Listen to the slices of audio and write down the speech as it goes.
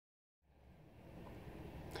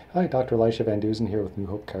Hi, Dr. Elisha Van Dusen here with New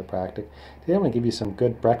Hope Chiropractic. Today I'm going to give you some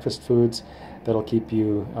good breakfast foods that'll keep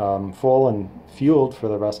you full and fueled for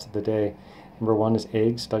the rest of the day. Number one is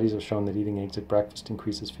eggs. Studies have shown that eating eggs at breakfast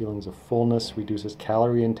increases feelings of fullness, reduces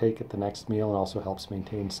calorie intake at the next meal, and also helps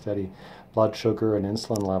maintain steady blood sugar and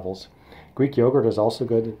insulin levels. Greek yogurt is also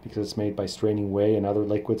good because it's made by straining whey and other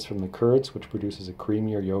liquids from the curds, which produces a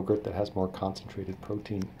creamier yogurt that has more concentrated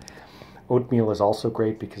protein. Oatmeal is also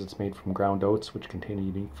great because it's made from ground oats, which contain a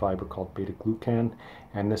unique fiber called beta-glucan,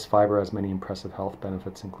 and this fiber has many impressive health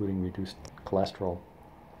benefits, including reduced cholesterol.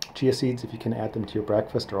 Chia seeds, if you can add them to your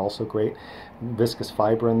breakfast, are also great. Viscous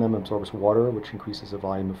fiber in them absorbs water, which increases the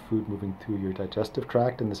volume of food moving through your digestive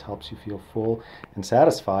tract, and this helps you feel full and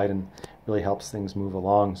satisfied and really helps things move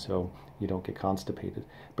along so you don't get constipated.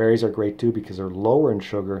 Berries are great too because they're lower in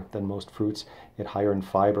sugar than most fruits, yet higher in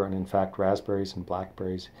fiber, and in fact raspberries and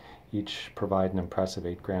blackberries each provide an impressive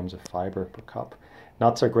 8 grams of fiber per cup.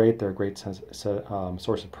 Nuts are great. They're a great source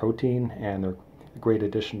of protein, and they're a great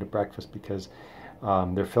addition to breakfast because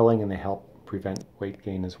they're filling and they help prevent weight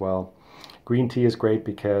gain as well. Green tea is great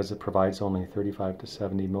because it provides only 35 to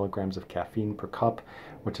 70 milligrams of caffeine per cup,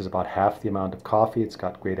 which is about half the amount of coffee. It's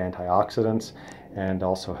got great antioxidants and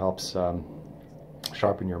also helps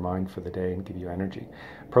sharpen your mind for the day and give you energy.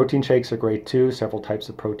 Protein shakes are great too. Several types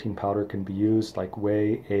of protein powder can be used, like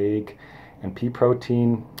whey, egg, and pea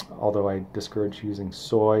protein, although I discourage using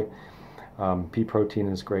soy. Pea protein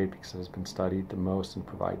is great because it has been studied the most and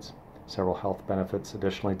provides several health benefits.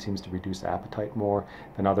 Additionally, it seems to reduce appetite more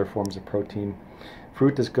than other forms of protein.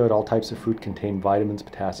 Fruit is good. All types of fruit contain vitamins,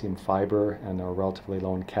 potassium, fiber, and are relatively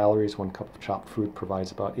low in calories. 1 cup of chopped fruit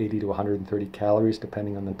provides about 80 to 130 calories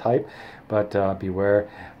depending on the type, but beware,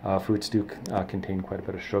 fruits do contain quite a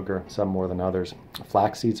bit of sugar, some more than others.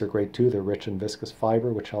 Flax seeds are great too. They're rich in viscous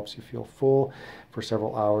fiber, which helps you feel full for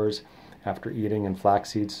several hours after eating, and flax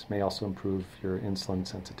seeds may also improve your insulin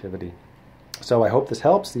sensitivity. So I hope this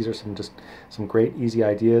helps. These are some great easy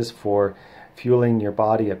ideas for fueling your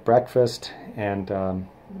body at breakfast, and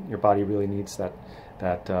your body really needs that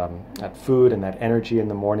food and that energy in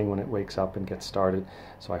the morning when it wakes up and gets started.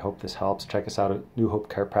 So I hope this helps. Check us out at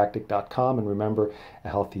newhopechiropractic.com, and remember, a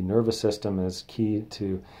healthy nervous system is key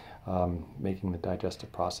to making the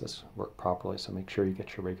digestive process work properly. So make sure you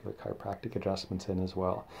get your regular chiropractic adjustments in as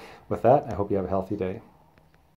well. With that, I hope you have a healthy day.